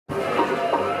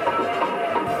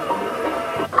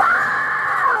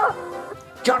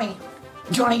Johnny,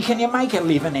 can you make a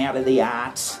living out of the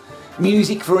arts?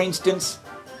 Music, for instance.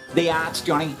 The arts,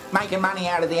 Johnny. Making money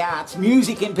out of the arts.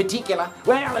 Music in particular.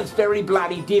 Well, it's very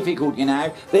bloody difficult, you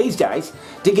know, these days,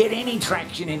 to get any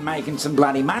traction in making some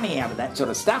bloody money out of that sort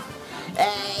of stuff.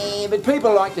 But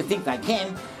people like to think they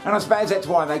can, and I suppose that's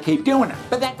why they keep doing it.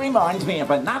 But that reminds me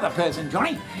of another person,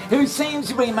 Johnny, who seems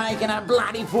to be making a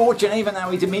bloody fortune, even though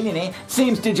he's a millionaire,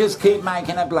 seems to just keep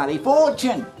making a bloody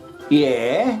fortune.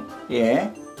 Yeah.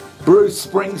 Bruce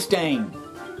Springsteen.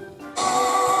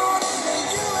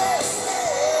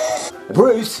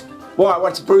 Bruce? Why,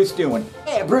 what's Bruce doing?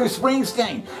 Yeah, Bruce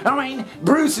Springsteen. I mean,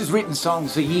 Bruce has written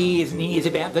songs for years and years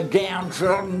about the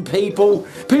downtrodden people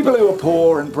who are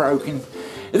poor and broken,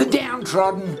 the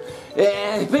downtrodden,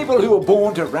 people who are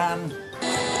born to run.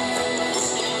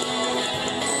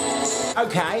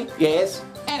 Okay, yes.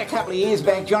 And a couple of years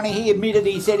back, Johnny,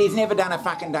 he said he's never done a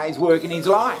fucking day's work in his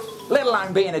life, let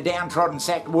alone being a downtrodden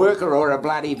sacked worker or a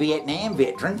bloody Vietnam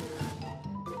veteran.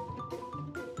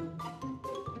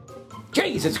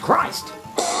 Jesus Christ!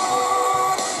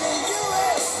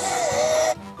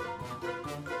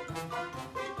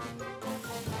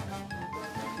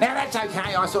 Now that's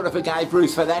okay, I sort of forgave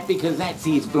Bruce for that because that's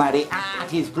his bloody art,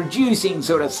 his producing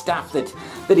sort of stuff that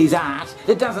is art.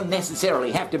 It doesn't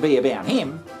necessarily have to be about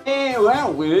him. Yeah,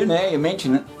 well, now you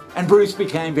mention it. And Bruce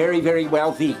became very, very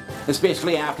wealthy,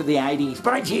 especially after the 80s.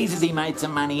 By Jesus, he made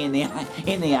some money in the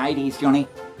 80s, Johnny.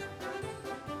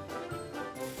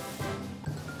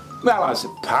 Well, I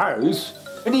suppose.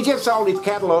 But he just sold his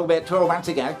catalogue about 12 months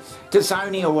ago to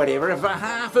Sony or whatever for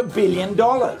 $500 million.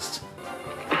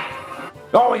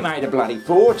 Oh, he made a bloody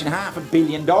fortune, $500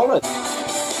 million.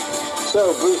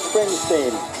 So, Bruce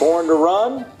Springsteen, born to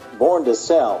run, born to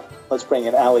sell. Let's bring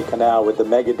in Ali Canal with the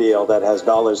mega deal that has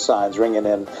dollar signs ringing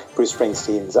in Bruce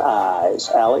Springsteen's eyes.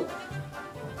 Ali?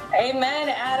 Amen,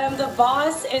 Adam. The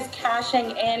boss is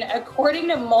cashing in. According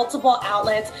to multiple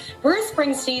outlets, Bruce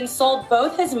Springsteen sold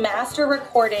both his master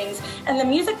recordings and the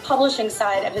music publishing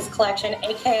side of his collection,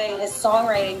 aka his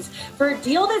songwritings, for a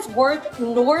deal that's worth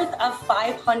north of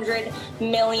 $500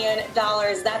 million.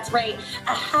 That's right,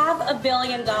 $500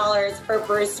 million for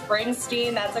Bruce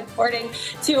Springsteen. That's according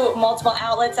to multiple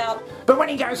outlets out. But when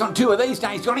he goes on tour these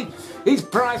days, Johnny, his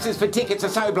prices for tickets are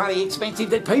so bloody expensive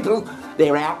that people,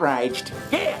 they're outraged.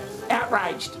 Yeah,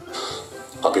 outraged.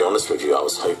 I'll be honest with you, I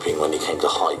was hoping when he came to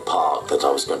Hyde Park that I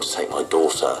was going to take my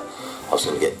daughter. I was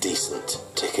going to get decent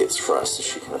tickets for her so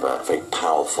she can have a very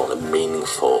powerful and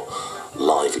meaningful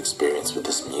live experience with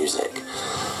this music.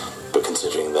 But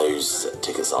considering those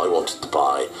tickets I wanted to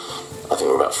buy, I think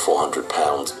were about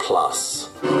 £400 plus,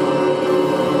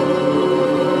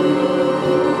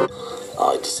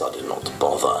 I decided not to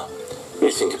bother. When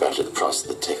you think about it, the price of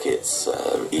the tickets,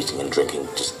 eating and drinking,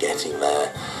 just getting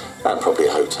there, and probably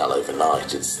a hotel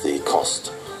overnight, it's the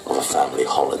cost of a family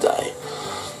holiday.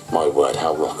 My word,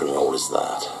 how rock and roll is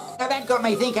that? Now that got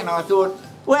me thinking. I thought,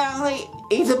 well,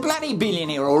 he's a bloody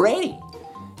billionaire already.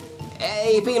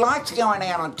 If he likes going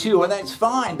out on tour, that's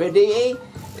fine, but they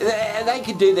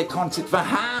could do the concert for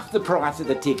half the price of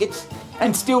the tickets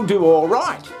and still do all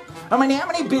right. I mean, how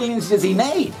many billions does he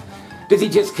need? Does he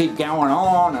just keep going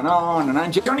on and on and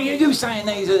on? Johnny, are you saying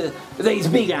these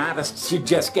big artists should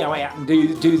just go out and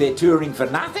do their touring for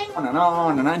nothing? On and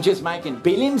on, just making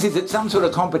billions? Is it some sort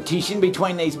of competition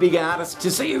between these big artists to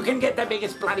see who can get the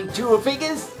biggest bloody tour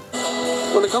figures?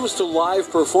 When it comes to live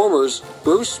performers,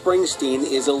 Bruce Springsteen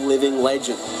is a living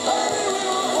legend.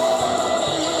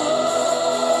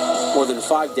 More than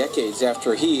 5 decades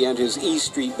after he and his E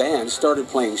Street Band started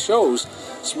playing shows,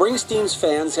 Springsteen's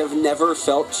fans have never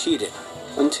felt cheated.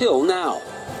 Until now.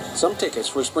 Some tickets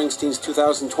for Springsteen's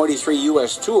 2023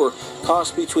 U.S. tour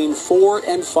cost between $4,000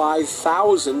 and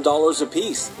 $5,000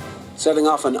 apiece, setting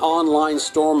off an online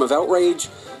storm of outrage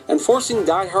and forcing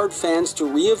die-hard fans to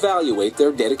reevaluate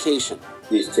their dedication.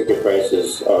 These ticket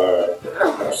prices are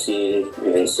obscene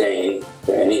and insane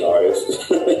to any artist.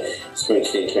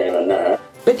 Springsteen can or not.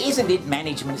 But isn't it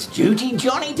management's duty,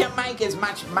 Johnny, to make as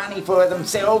much money for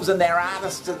themselves and their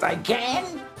artists as they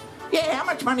can? Yeah, how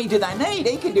much money do they need?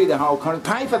 He could do the whole concert,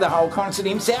 pay for the whole concert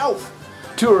himself,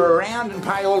 tour around and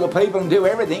pay all the people and do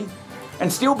everything,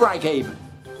 and still break even.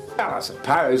 Well, I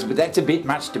suppose, but that's a bit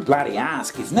much to bloody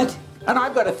ask, isn't it? And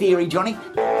I've got a theory, Johnny.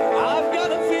 I've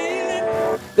got a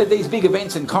feeling that these big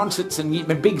events and concerts and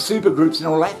big supergroups and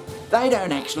all that, they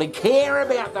don't actually care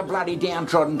about the bloody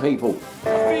downtrodden people.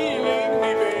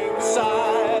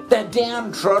 The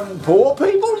downtrodden poor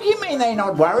people? You mean they're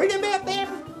not worried about them?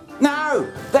 No,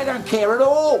 they don't care at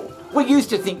all. We used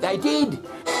to think they did.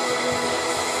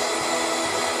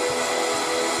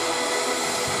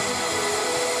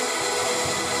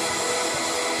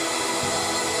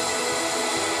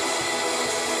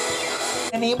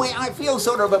 and I feel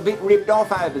sort of a bit ripped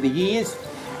off over the years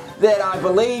that I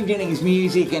believed in his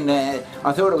music and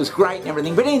I thought it was great and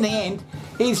everything, but in the end,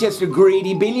 he's just a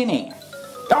greedy billionaire.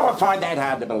 Oh, I find that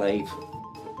hard to believe.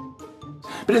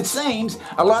 But it seems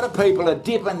a lot of people are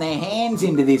dipping their hands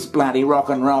into this bloody rock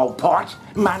and roll pot,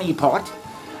 money pot,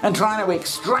 and trying to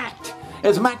extract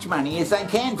as much money as they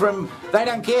can from, they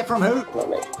don't care from who.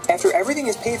 After everything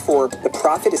is paid for, the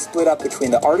profit is split up between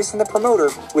the artist and the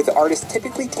promoter, with the artist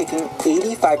typically taking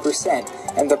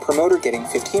 85% and the promoter getting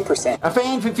 15%. A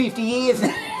fan for 50 years,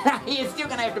 you're still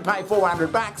going to have to pay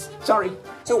 $400. Sorry.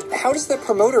 So how does the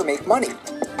promoter make money?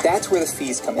 That's where the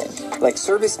fees come in, like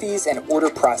service fees and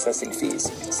order processing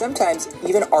fees. Sometimes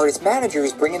even artist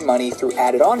managers bring in money through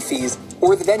added-on fees,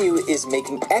 or the venue is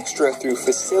making extra through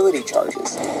facility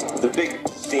charges. The big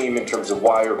theme in terms of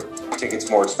why are tickets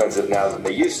more expensive now than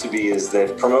they used to be is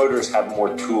that promoters have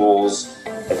more tools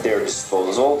at their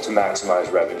disposal to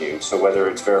maximize revenue. So whether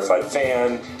it's verified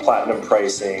fan, platinum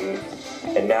pricing,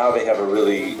 and now they have a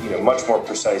really, much more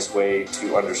precise way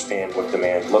to understand what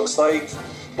demand looks like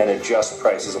and adjust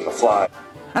prices on the fly.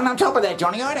 And on top of that,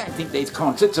 Johnny, I don't think these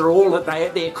concerts are all that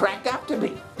they're cracked up to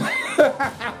be.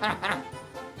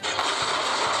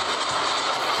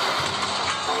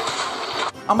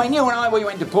 I mean, you and I, we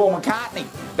went to Paul McCartney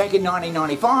back in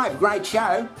 1995, great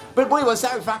show, but we were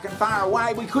so fucking far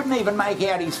away we couldn't even make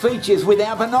out his features with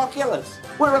our binoculars.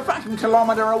 We're a fucking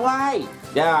kilometre away.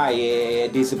 Ah, yeah,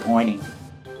 disappointing.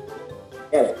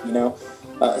 Get it,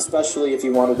 especially if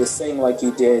you wanted to sing like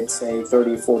you did, say,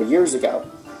 30 or 40 years ago.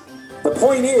 The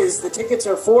point is, the tickets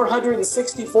are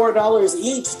 $464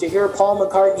 each to hear Paul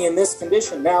McCartney in this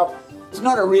condition. Now, it's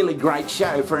not a really great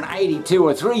show for an 82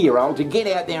 or 3-year-old to get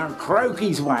out there and croak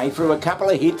his way through a couple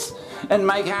of hits and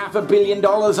make $500 million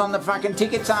on the fucking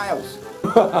ticket sales.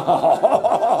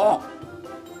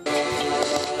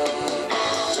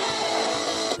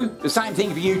 The same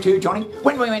thing for U2, Johnny.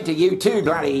 When we went to U2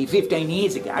 bloody 15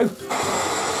 years ago,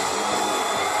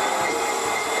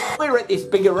 we were at this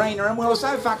big arena and we were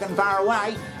so fucking far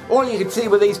away, all you could see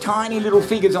were these tiny little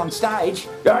figures on stage.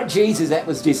 Oh, Jesus, that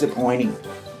was disappointing.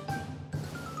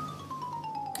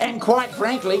 And quite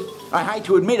frankly, I hate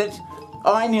to admit it,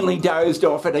 I nearly dozed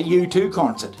off at a U2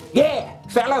 concert. Yeah,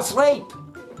 fell asleep.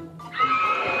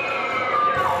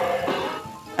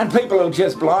 And people will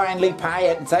just blindly pay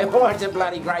it and say, oh, it's a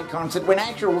bloody great concert, when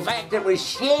actual fact it was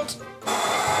shit.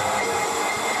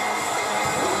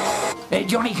 Hey,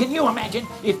 Johnny, can you imagine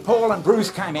if Paul and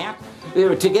Bruce came out, they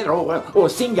were together or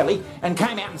singly, and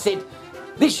came out and said,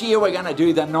 this year we're going to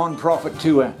do the non-profit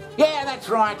tour. Yeah, that's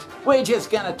right. We're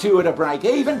just going to tour to break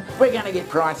even. We're going to get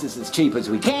prices as cheap as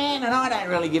we can, and I don't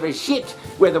really give a shit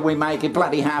whether we make it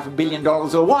bloody $500 million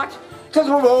or what, because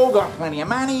we've all got plenty of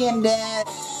money and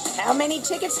How many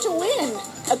tickets to win?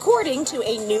 According to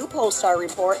a new Polestar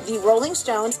report, the Rolling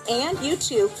Stones and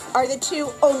U2 are the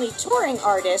two only touring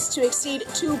artists to exceed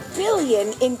 $2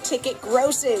 billion in ticket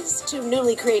grosses. Two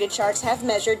newly created charts have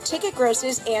measured ticket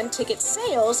grosses and ticket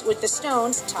sales, with the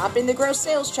Stones topping the gross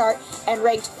sales chart and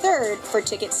ranked third for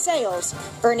ticket sales,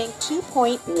 earning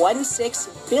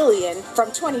 $2.16 billion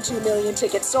from 22 million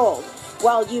tickets sold,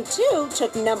 while U2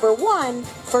 took number 1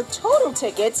 for total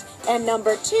tickets and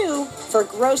number 2 for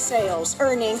gross sales,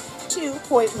 earning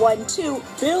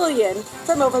 $2.12 billion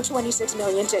from over 26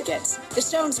 million tickets. The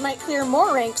Stones might clear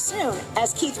more ranks soon,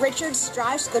 as Keith Richards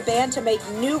strives for the band to make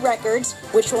new records,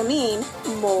 which will mean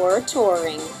more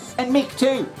touring. And Mick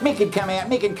too. Mick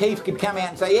and Keith could come out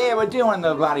and say, yeah, we're doing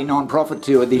the bloody non-profit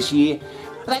tour this year.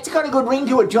 That's got a good ring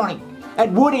to it, Johnny. It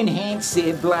would enhance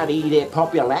their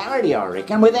popularity, I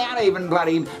reckon, without even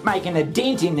bloody making a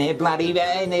dent in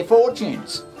their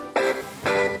fortunes.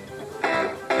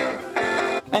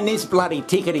 And this bloody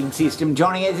ticketing system,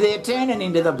 Johnny, is they're turning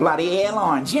into the bloody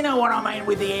airlines. You know what I mean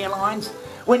with the airlines?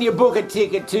 When you book a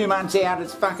ticket 2 months out,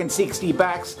 it's fucking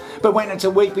 $60, but when it's a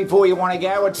week before you want to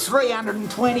go, it's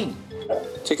 $320.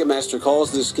 Ticketmaster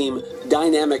calls this scheme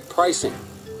dynamic pricing,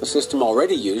 a system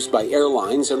already used by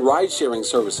airlines and ride-sharing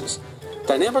services.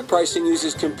 Dynamic pricing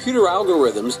uses computer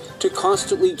algorithms to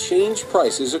constantly change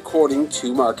prices according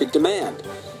to market demand.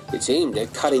 It's aimed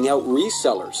at cutting out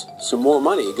resellers, so more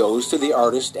money goes to the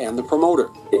artist and the promoter.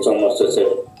 It's almost as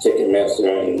if Ticketmaster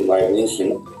and Live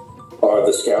Nation are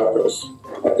the scalpers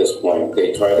at this point.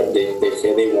 They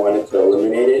say they wanted to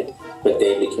eliminate it, but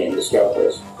they became the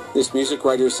scalpers. This music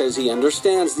writer says he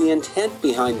understands the intent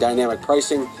behind dynamic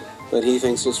pricing, but he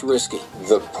thinks it's risky.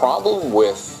 The problem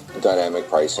with dynamic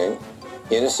pricing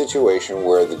in a situation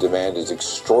where the demand is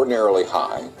extraordinarily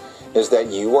high is that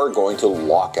you are going to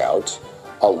lock out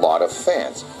a lot of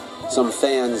fans. Some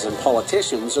fans and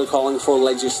politicians are calling for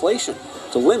legislation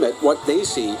to limit what they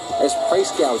see as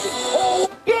price gouging.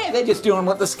 Yeah, they're just doing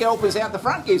what the scalpers out the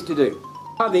front used to do.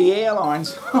 Oh, the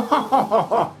airlines.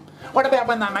 What about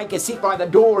when they make you sit by the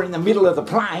door in the middle of the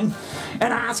plane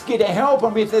and ask you to help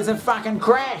them if there's a fucking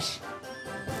crash?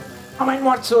 I mean,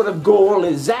 what sort of gall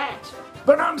is that?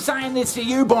 But I'm saying this to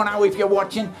you, Bono, if you're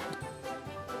watching.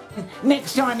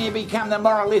 Next time you become the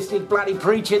moralistic bloody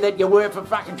preacher that you were for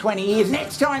fucking 20 years,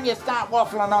 next time you start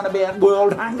waffling on about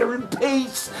world hunger and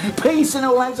peace and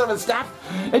all that sort of stuff,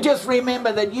 just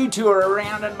remember that you two are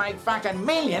around and make fucking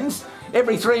millions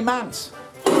every 3 months.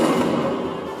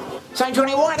 So,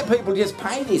 Johnny, why do people just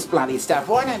pay this bloody stuff?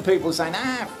 Why don't people say,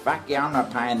 nah, fuck yeah, I'm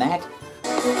not paying that?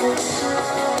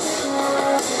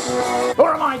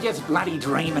 Or am I just bloody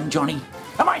dreaming, Johnny?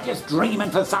 Am I just dreaming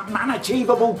for something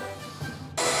unachievable?